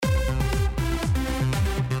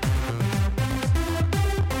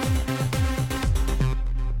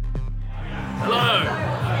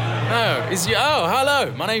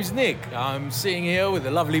Hello. My name's Nick. I'm sitting here with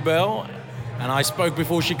the lovely Belle, and I spoke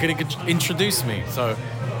before she could introduce me. So,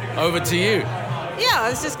 over to you. Yeah, I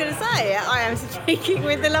was just going to say, I am speaking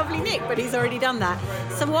with the lovely Nick, but he's already done that.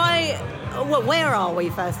 So where are we,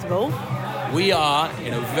 first of all? We are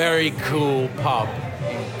in a very cool pub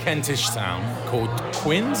in Kentish Town called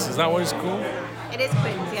Quins. Is that what it's called? It is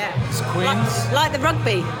Quins, yeah. It's Quins. Like the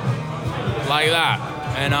rugby. Like that.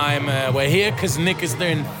 And we're here because Nick is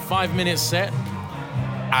doing 5-minute set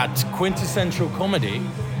at Quintessential Comedy.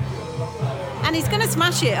 And he's going to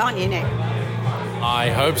smash it, aren't you, Nick? I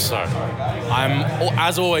hope so. I'm,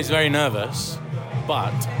 as always, very nervous,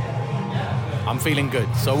 but I'm feeling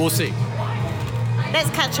good, so we'll see. Let's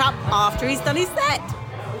catch up after he's done his set.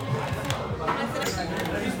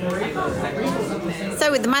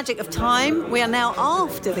 So with the magic of time, we are now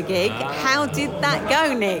after the gig. How did that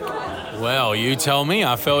go, Nick? Well, you tell me.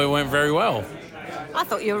 I felt it went very well. I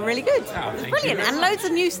thought you were really good. It was brilliant. And loads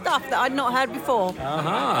of new stuff that I'd not heard before.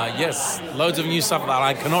 Yes. Loads of new stuff that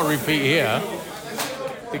I cannot repeat here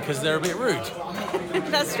because they're a bit rude.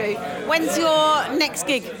 That's true. When's your next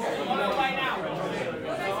gig?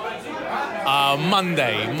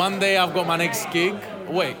 Monday I've got my next gig.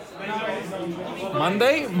 Wait.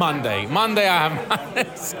 Monday I have my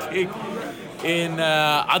next gig in,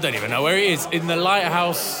 I don't even know where it is, in the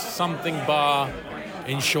Lighthouse something bar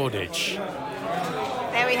in Shoreditch.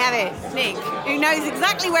 There we have it. Nick, who knows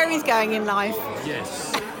exactly where he's going in life.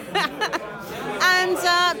 Yes. And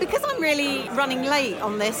because I'm really running late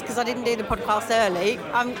on this, because I didn't do the podcast early,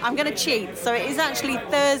 I'm going to cheat. So it is actually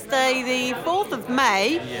Thursday, the 4th of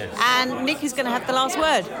May, yes. And Nick is going to have the last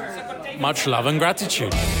word. Much love and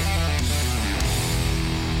gratitude.